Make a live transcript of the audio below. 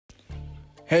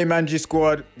Hey Manji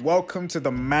Squad, welcome to the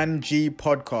Manji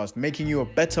podcast, making you a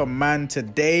better man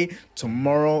today,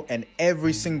 tomorrow, and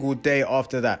every single day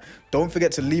after that. Don't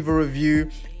forget to leave a review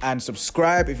and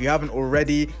subscribe if you haven't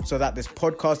already so that this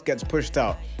podcast gets pushed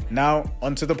out. Now,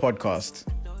 onto the podcast.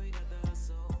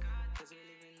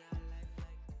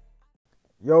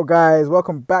 Yo guys,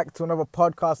 welcome back to another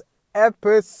podcast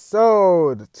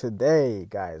episode. Today,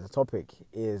 guys, the topic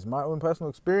is my own personal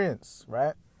experience,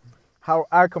 right? How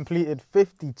I completed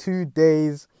 52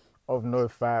 days of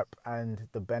nofap and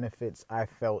the benefits I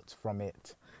felt from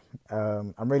it.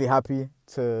 I'm really happy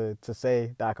to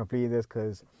say that I completed this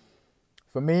because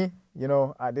for me,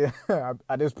 at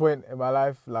this point in my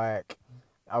life, like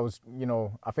I was,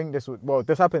 I think this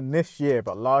happened this year,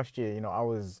 but last year, I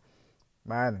was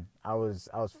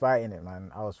fighting it,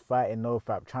 man. I was fighting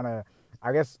nofap,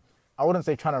 I guess I wouldn't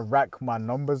say trying to rack my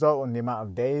numbers out on the amount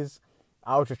of days.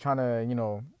 I was just trying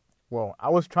to, I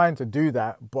was trying to do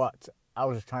that, but I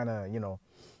was just trying to,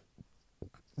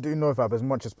 do nofap as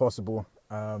much as possible.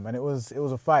 And it was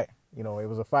a fight, it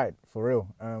was a fight for real.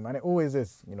 And it always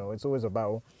is, it's always a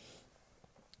battle.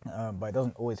 But it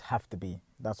doesn't always have to be.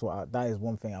 That is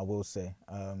one thing I will say.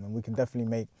 And we can definitely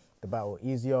make the battle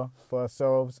easier for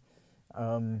ourselves.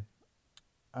 And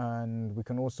we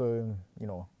can also,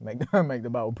 make the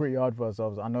battle pretty hard for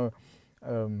ourselves. I know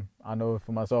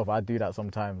for myself, I do that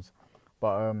sometimes.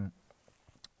 But,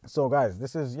 so guys,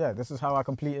 this is how I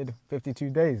completed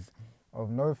 52 days of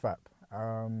nofap.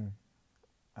 And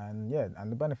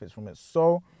the benefits from it.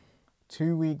 So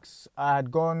 2 weeks, I'd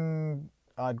been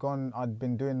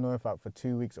doing nofap for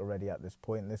 2 weeks already at this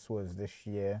point. This was this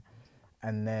year.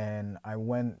 And then I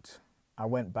went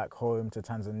back home to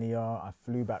Tanzania. I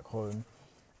flew back home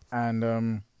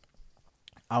and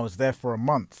I was there for a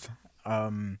month.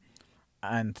 And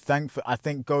I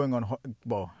think going on,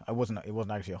 it wasn't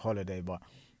actually a holiday, but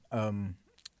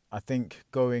I think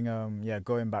going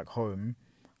back home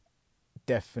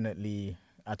definitely,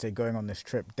 I'd say going on this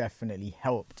trip definitely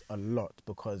helped a lot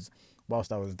because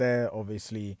whilst I was there,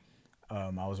 obviously, I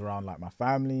was around like my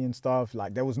family and stuff.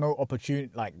 Like there's no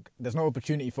opportunity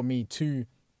for me to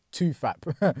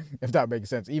fap, if that makes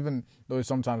sense. Even though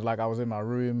sometimes like I was in my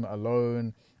room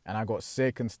alone and I got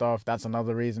sick and stuff, that's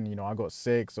another reason, I got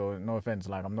sick. So no offense,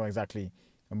 like I'm not exactly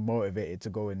motivated to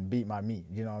go and beat my meat.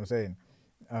 You know what I'm saying?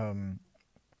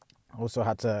 Also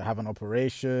had to have an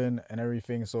operation and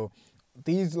everything. So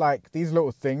these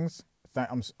little things,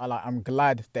 I'm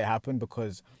glad they happened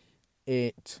because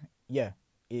it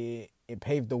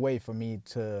paved the way for me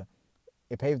to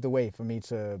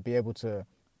be able to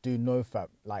do nofap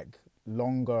like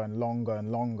longer and longer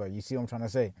and longer. You see what I'm trying to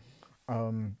say?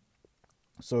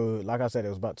 So like I said, it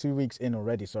was about 2 weeks in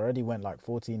already. So I already went like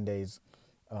 14 days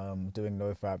doing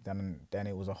nofap. Then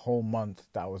it was a whole month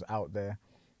that I was out there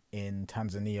in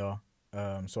Tanzania.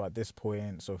 So at this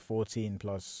point, 14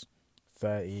 plus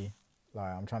 30,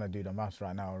 like I'm trying to do the maths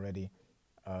right now already.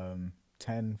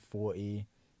 10, 40,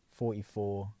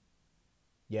 44.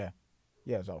 Yeah,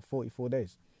 it's like 44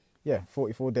 days. Yeah,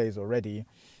 44 days already.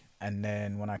 And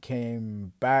then when I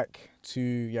came back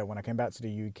to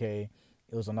the UK,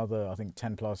 it was another, I think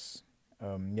 10 plus,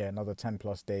 another 10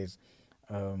 plus days.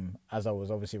 As I was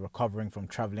obviously recovering from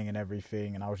traveling and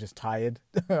everything, and I was just tired.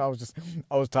 I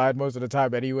was tired most of the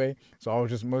time anyway. So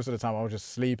most of the time I was just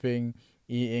sleeping,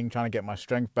 eating, trying to get my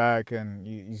strength back, and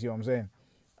you see what I'm saying.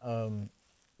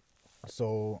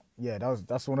 So yeah, those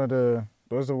are one of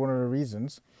the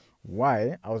reasons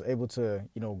why I was able to,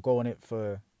 go on it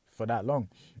for that long.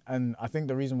 And I think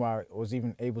the reason why I was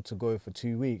even able to go for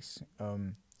 2 weeks,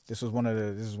 this is one of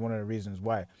the reasons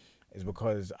why, is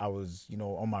because I was,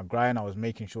 on my grind. I was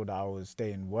making sure that I was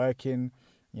staying working,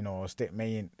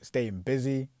 staying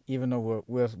busy, even though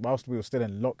whilst we were still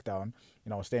in lockdown,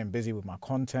 I was staying busy with my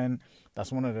content.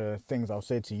 That's one of the things I'll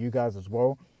say to you guys as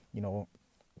well.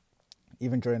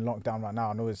 Even during lockdown right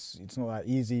now, I know it's not that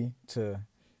easy to,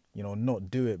 not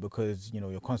do it because,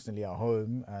 you're constantly at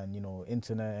home and,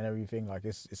 internet and everything. Like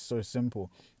it's so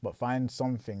simple, but find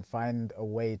a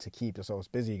way to keep yourselves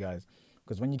busy, guys.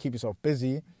 Because when you keep yourself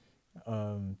busy,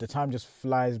 the time just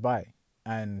flies by,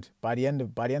 and by the end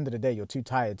of the day, you're too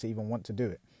tired to even want to do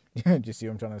it. Do you see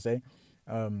what I'm trying to say?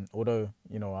 Although,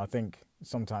 I think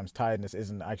sometimes tiredness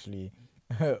isn't actually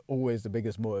always the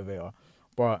biggest motivator,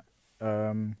 but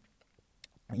so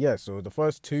the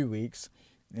first 2 weeks,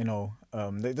 this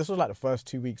was like the first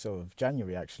 2 weeks of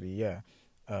January actually. Yeah.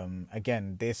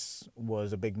 Again, this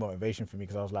was a big motivation for me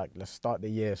because I was like, let's start the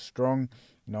year strong.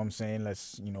 You know what I'm saying?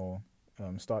 Let's,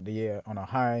 start the year on a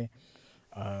high.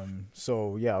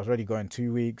 So I was already going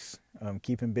 2 weeks,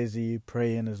 keeping busy,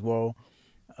 praying as well.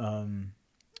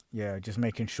 yeah, just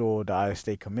making sure that I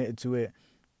stay committed to it.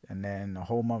 And then a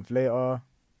whole month later,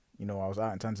 I was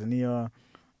out in Tanzania,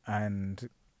 and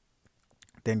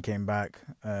then came back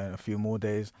a few more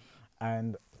days,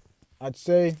 and I'd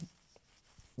say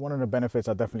one of the benefits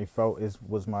I definitely felt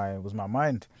was my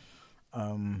mind.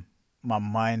 My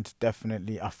mind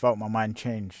definitely, I felt my mind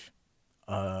change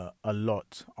a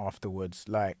lot afterwards.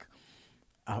 Like,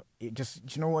 it just,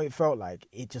 do you know what it felt like?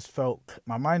 It just felt,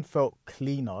 my mind felt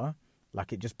cleaner,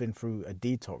 like it just been through a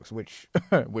detox, which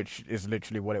which is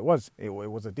literally what it was. It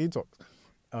was a detox.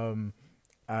 Um,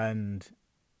 and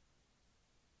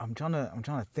I'm trying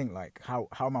to think like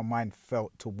how my mind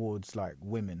felt towards like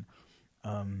women.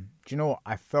 Do you know what?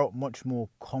 I felt much more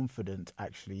confident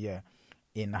actually, yeah,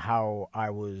 in how I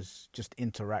was just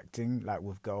interacting like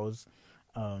with girls.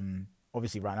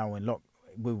 Obviously right now we're in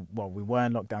we were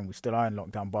in lockdown, we still are in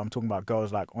lockdown, but I'm talking about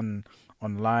girls like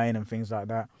online and things like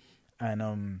that.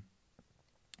 And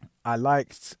I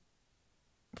liked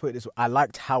put it this way, I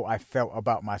liked how I felt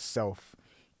about myself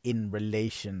in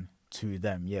relation to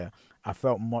them. Yeah, I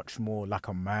felt much more like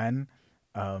a man.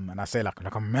 And I say like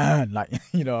a man, like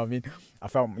you know what I mean. I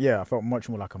felt much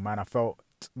more like a man. I felt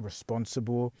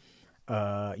responsible.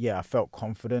 Yeah, I felt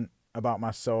confident about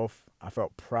myself. I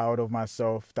felt proud of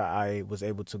myself that I was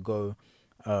able to go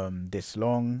this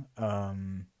long.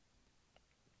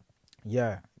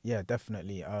 Yeah,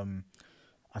 definitely.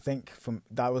 I think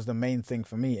that was the main thing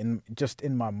for me, in just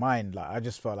in my mind. Like I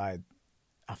just felt like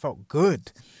I felt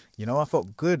good. I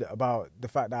felt good about the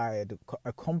fact that I had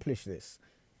accomplished this.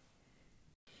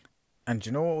 And do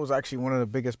you know what was actually one of the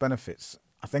biggest benefits?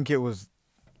 I think it was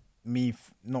me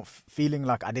not feeling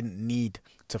like I didn't need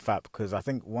to fap, because I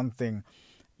think one thing,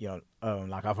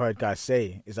 like I've heard guys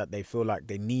say, is that they feel like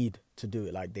they need to do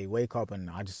it. Like they wake up and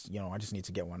I just need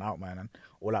to get one out, man.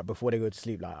 Or like before they go to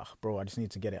sleep, like, bro, I just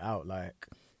need to get it out. Like,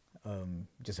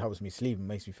 just helps me sleep and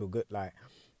makes me feel good. Like,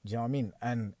 do you know what I mean?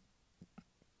 And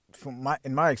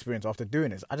in my experience after doing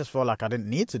this, I just felt like I didn't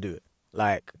need to do it.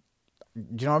 Like,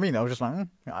 do you know what I mean? I was just like,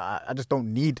 I just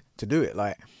don't need to do it.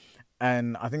 Like,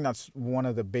 and I think that's one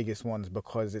of the biggest ones,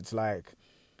 because it's like,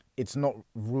 it's not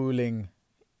ruling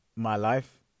my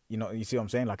life. You see what I'm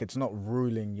saying? Like, it's not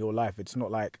ruling your life. It's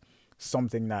not like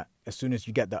something that as soon as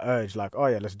you get the urge, like, oh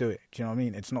yeah, let's do it. Do you know what I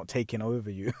mean? It's not taking over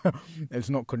you. It's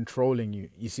not controlling you.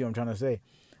 You see what I'm trying to say?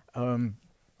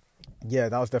 Yeah,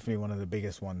 that was definitely one of the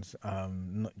biggest ones.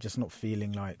 Just not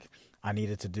feeling like I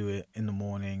needed to do it in the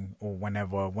morning or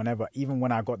whenever, even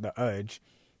when I got the urge,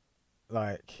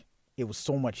 like, it was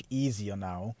so much easier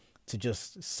now to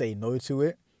just say no to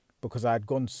it, because I had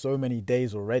gone so many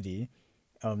days already.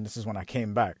 This is when I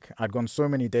came back. I'd gone so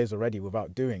many days already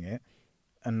without doing it.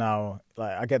 And now,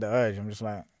 like, I get the urge. I'm just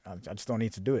like, I just don't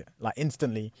need to do it. Like,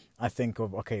 instantly, I think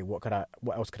of, okay, what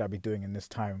else could I be doing in this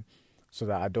time so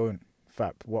that I don't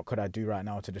fap? What could I do right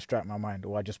now to distract my mind?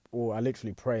 Or I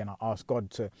literally pray and I ask God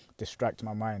to distract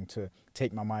my mind, to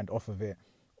take my mind off of it,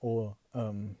 or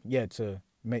to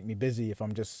make me busy if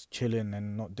I'm just chilling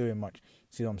and not doing much.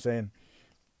 See what I'm saying?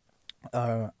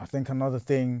 I think another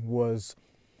thing was,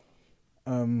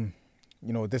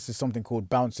 this is something called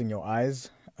bouncing your eyes.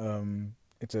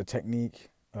 It's a technique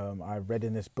I read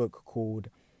in this book called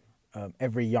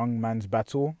Every Young Man's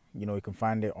Battle. You can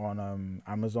find it on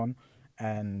Amazon.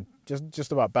 And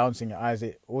just about bouncing your eyes,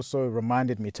 it also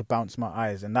reminded me to bounce my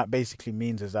eyes. And that basically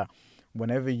means is that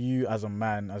whenever you, as a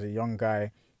man, as a young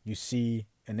guy, you see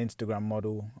an Instagram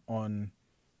model on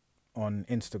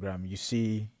Instagram, you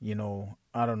see,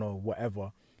 I don't know,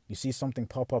 whatever, you see something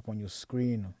pop up on your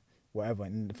screen, whatever.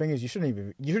 And the thing is, you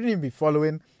shouldn't even be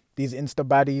following these Insta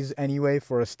baddies anyway,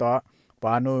 for a start. But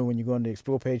I know when you go on the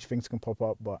explore page, things can pop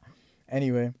up. But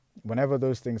anyway, whenever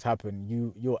those things happen,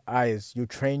 you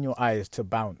train your eyes to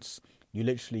bounce. You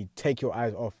literally take your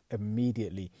eyes off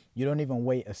immediately. You don't even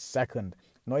wait a second,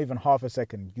 not even half a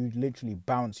second. You literally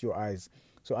bounce your eyes.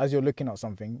 So as you're looking at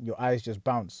something, your eyes just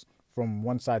bounce from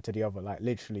one side to the other, like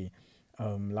literally,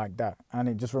 like that. And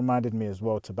it just reminded me as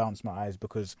well to bounce my eyes,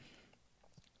 because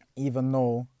even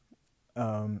though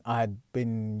I had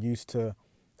been used to,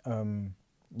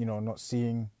 not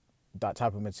seeing that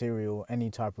type of material, any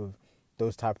type of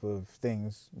those type of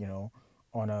things,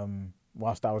 on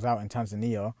whilst I was out in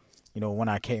Tanzania, when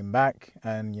I came back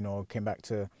and, came back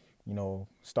to,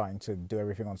 starting to do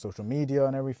everything on social media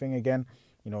and everything again,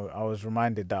 I was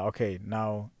reminded that, okay,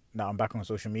 now I'm back on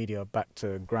social media, back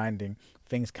to grinding,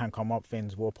 things can come up,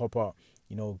 things will pop up,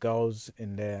 girls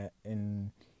in their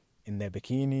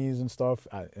bikinis and stuff,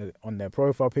 on their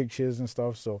profile pictures and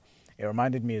stuff. So it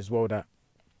reminded me as well that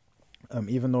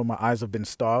even though my eyes have been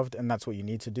starved, and that's what you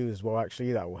need to do as well,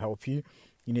 actually, that will help you.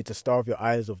 You need to starve your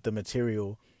eyes of the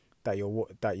material that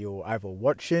you're either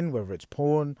watching, whether it's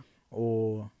porn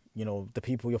or the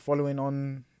people you're following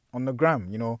on the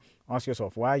gram. Ask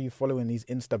yourself, why are you following these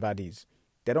Insta baddies?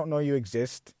 They don't know you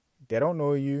exist. They don't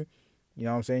know you. You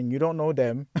know what I'm saying? You don't know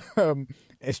them.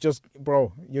 It's just,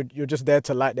 bro, you're just there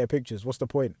to like their pictures. What's the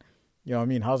point? You know what I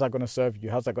mean? How's that going to serve you?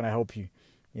 How's that going to help you?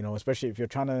 Especially if you're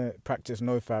trying to practice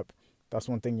nofap, that's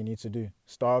one thing you need to do.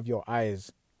 Starve your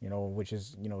eyes, which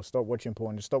is, stop watching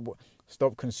porn. Just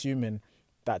stop consuming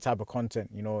that type of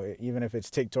content. Even if it's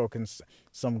TikTok and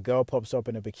some girl pops up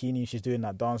in a bikini, she's doing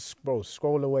that dance, bro,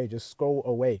 scroll away. Just scroll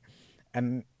away.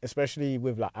 And especially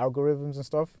with like algorithms and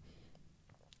stuff,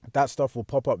 that stuff will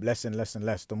pop up less and less and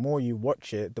less. The more you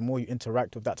watch it, the more you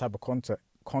interact with that type of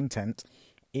content,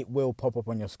 it will pop up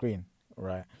on your screen,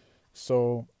 right?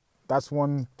 So that's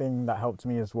one thing that helped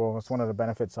me as well. It's one of the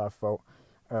benefits I felt.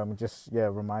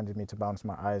 Reminded me to balance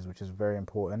my eyes, which is very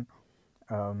important.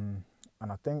 And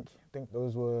I think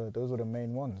those were the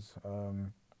main ones.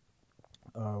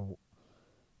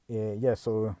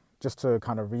 So just to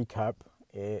kind of recap,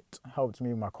 it helped me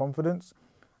with my confidence.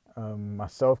 My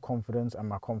self-confidence and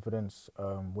my confidence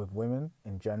with women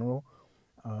in general.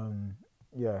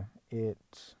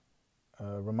 It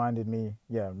reminded me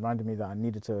that I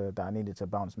needed to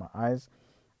bounce my eyes,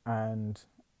 and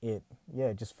it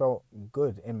just felt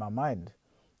good in my mind.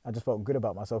 I just felt good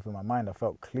about myself in my mind. I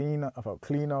felt cleaner. I felt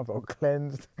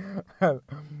cleansed. I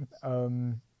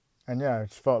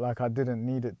just felt like I didn't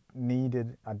need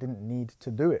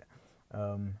to do it.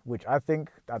 Which I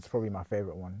think that's probably my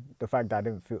favorite one. The fact that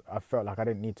I felt like I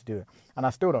didn't need to do it, and I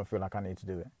still don't feel like I need to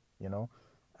do it.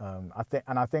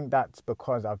 I think that's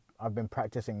because I've been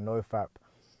practicing nofap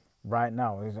right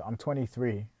now. I'm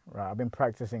 23, right? I've been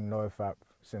practicing nofap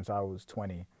since I was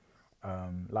 20,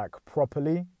 like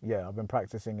properly. Yeah, I've been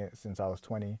practicing it since I was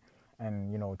 20,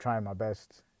 and trying my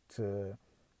best to,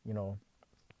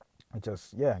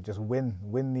 just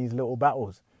win these little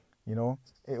battles. It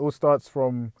all starts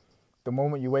from the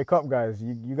moment you wake up, guys.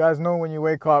 You guys know when you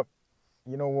wake up,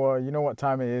 you know what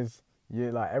time it is.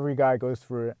 Every guy goes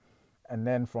through it, and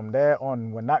then from there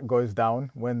on, when that goes down,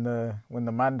 when the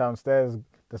man downstairs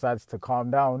decides to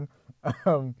calm down,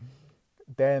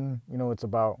 then it's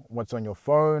about what's on your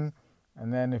phone,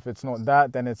 and then if it's not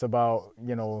that, then it's about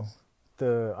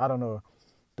the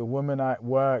woman at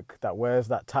work that wears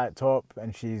that tight top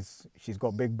and she's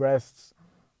got big breasts,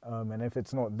 and if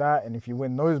it's not that, and if you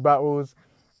win those battles.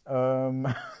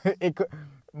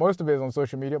 Most of it is on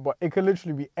social media, but it could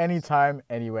literally be anytime,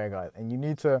 anywhere, guys. And you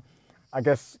need to,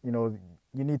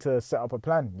 you need to set up a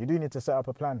plan. You do need to set up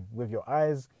a plan with your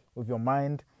eyes, with your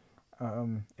mind,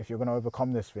 if you're going to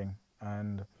overcome this thing.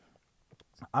 And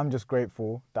I'm just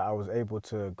grateful that I was able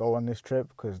to go on this trip,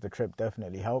 because the trip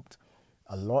definitely helped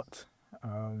a lot.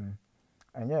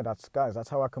 That's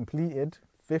how I completed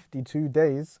 52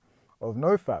 days of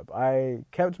nofap. I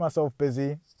kept myself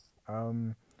busy.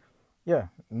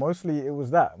 Mostly it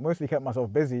was that. Mostly kept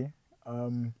myself busy.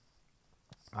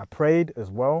 I prayed as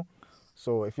well.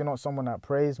 So if you're not someone that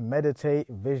prays, meditate,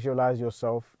 visualize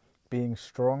yourself being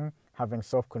strong, having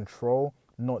self-control,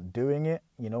 not doing it.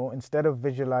 Instead of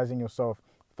visualizing yourself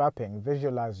fapping,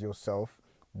 visualize yourself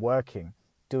working,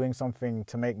 doing something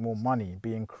to make more money,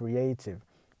 being creative.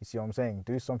 You see what I'm saying?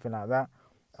 Do something like that.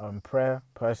 Prayer,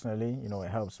 personally,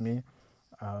 it helps me.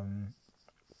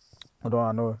 Although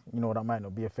I know, that might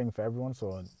not be a thing for everyone,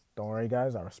 so don't worry,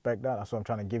 guys. I respect that. That's why I'm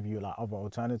trying to give you other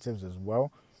alternatives as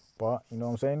well. But you know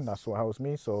what I'm saying? That's what helps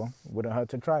me, so it wouldn't hurt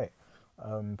to try it.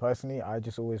 Personally, I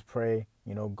just always pray,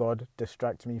 God,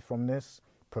 distract me from this,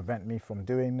 prevent me from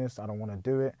doing this. I don't want to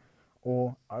do it.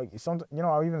 Or I'll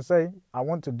even say I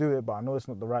want to do it, but I know it's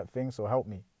not the right thing, so help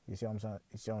me. You see what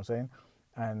I'm saying?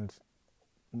 And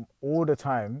all the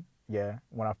time,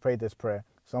 when I've prayed this prayer,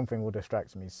 something will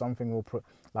distract me. Something will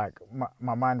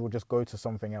my mind will just go to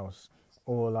something else,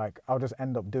 or I'll just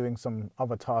end up doing some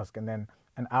other task, and then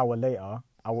an hour later,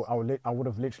 I would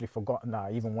have literally forgotten that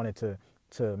I even wanted to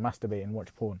masturbate and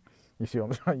watch porn. You see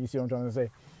what I'm trying to say?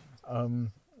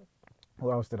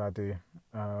 What else did I do?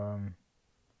 I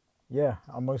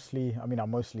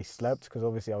mostly slept, because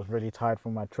obviously I was really tired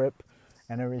from my trip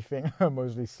and everything. I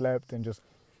mostly slept and just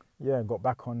got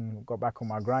back on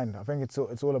my grind. I think it's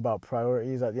all about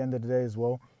priorities at the end of the day as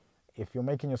well. If you're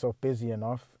making yourself busy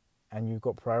enough and you've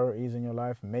got priorities in your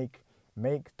life, make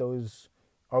those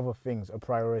other things a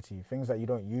priority. Things that you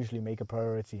don't usually make a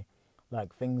priority,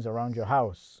 like things around your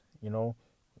house.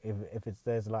 If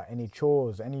there's any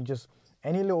chores,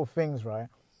 any little things, right,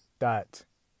 that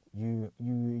you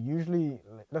usually,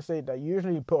 let's say that you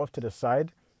usually put off to the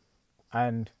side,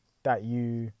 and that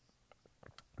you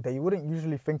wouldn't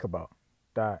usually think about,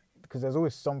 that because there's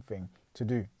always something to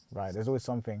do. right? There's always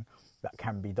something that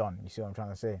can be done. You see what I'm trying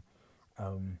to say?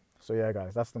 So yeah,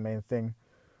 guys, that's the main thing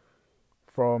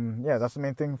from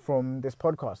this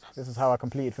podcast. This is how I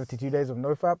completed 52 days of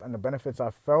nofap and the benefits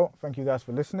I felt. Thank you guys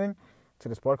for listening to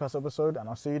this podcast episode, and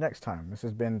I'll see you next time. This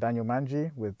has been Daniel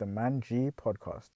Manji with the Manji Podcast.